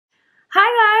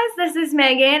Hi guys, this is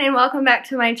Megan and welcome back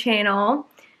to my channel.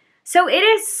 So it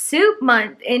is soup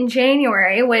month in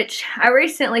January, which I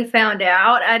recently found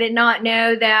out. I did not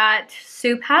know that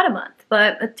soup had a month,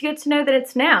 but it's good to know that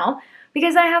it's now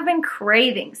because I have been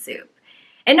craving soup.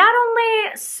 And not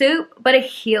only soup, but a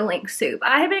healing soup.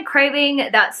 I have been craving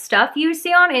that stuff you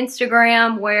see on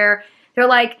Instagram where they're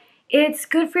like, it's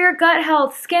good for your gut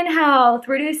health, skin health,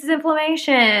 reduces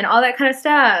inflammation, all that kind of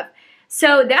stuff.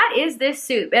 So that is this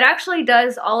soup. It actually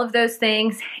does all of those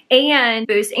things and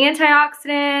boosts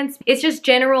antioxidants. It's just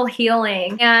general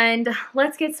healing. And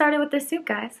let's get started with this soup,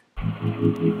 guys.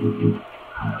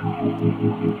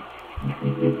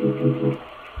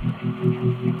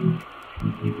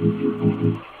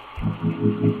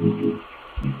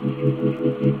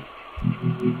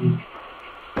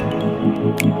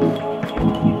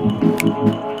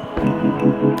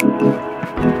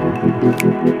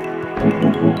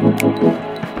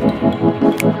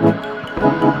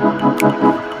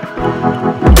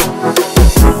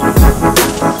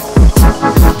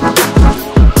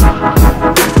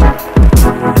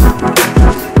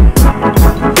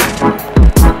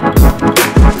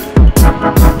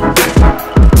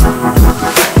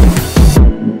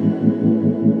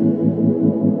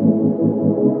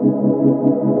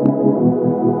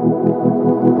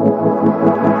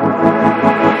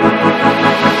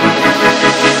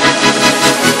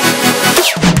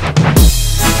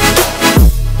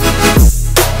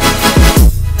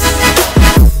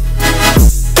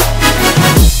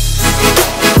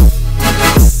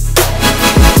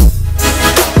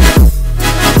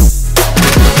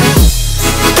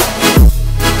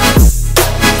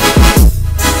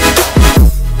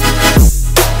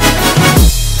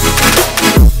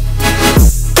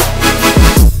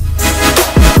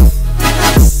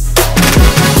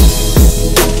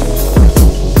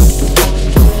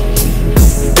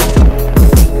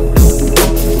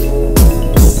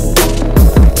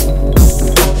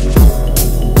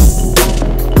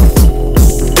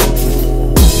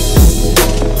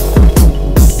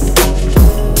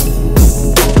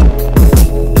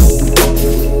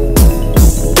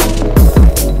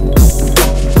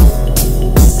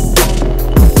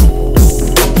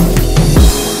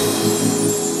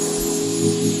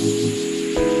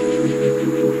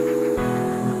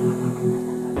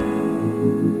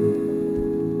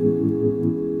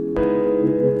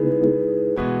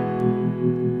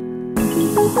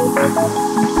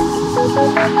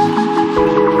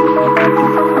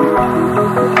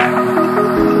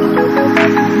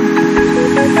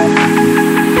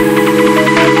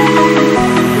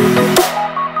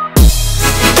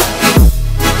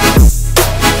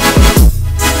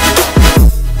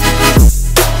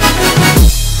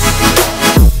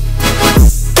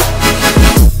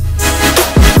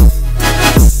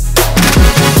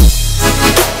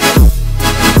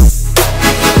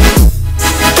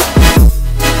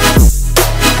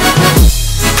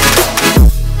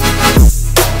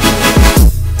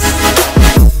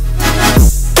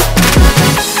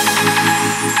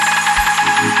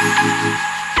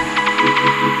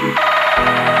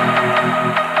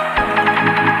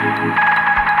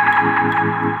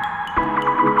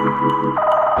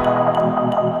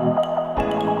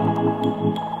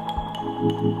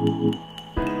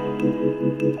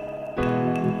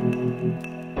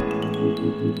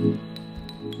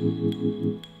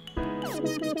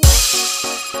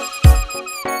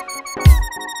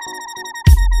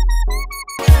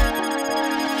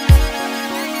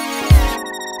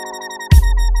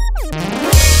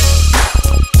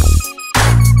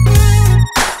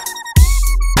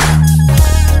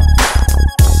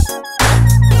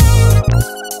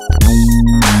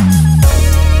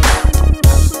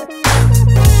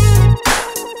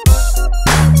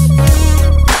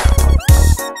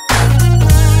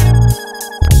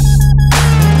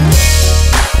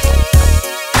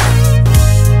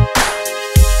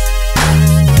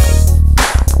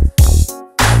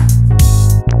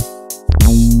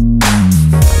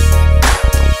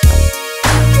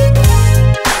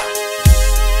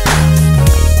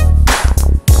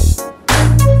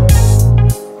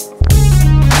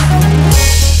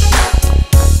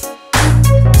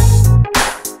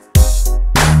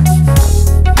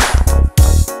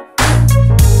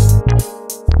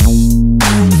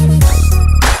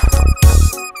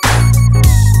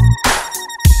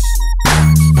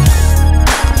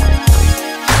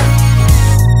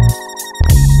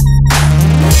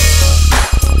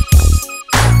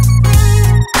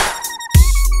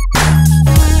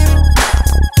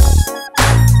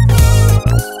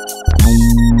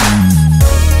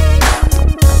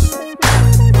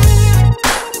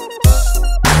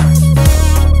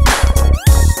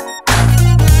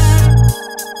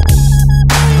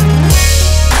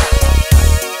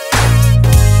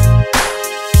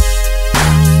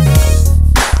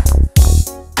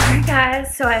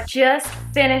 I just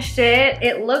finished it.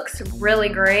 It looks really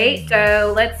great.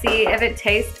 So let's see if it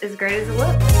tastes as great as it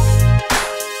looks.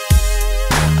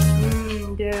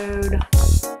 Dude.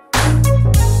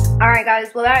 Alright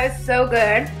guys, well that is so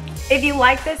good. If you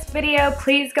like this video,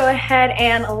 please go ahead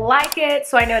and like it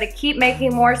so I know to keep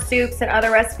making more soups and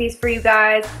other recipes for you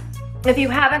guys. If you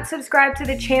haven't subscribed to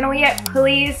the channel yet,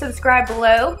 please subscribe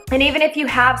below. And even if you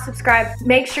have subscribed,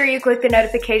 make sure you click the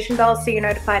notification bell so you're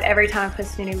notified every time I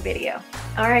post a new video.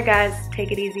 Alright guys,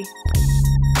 take it easy.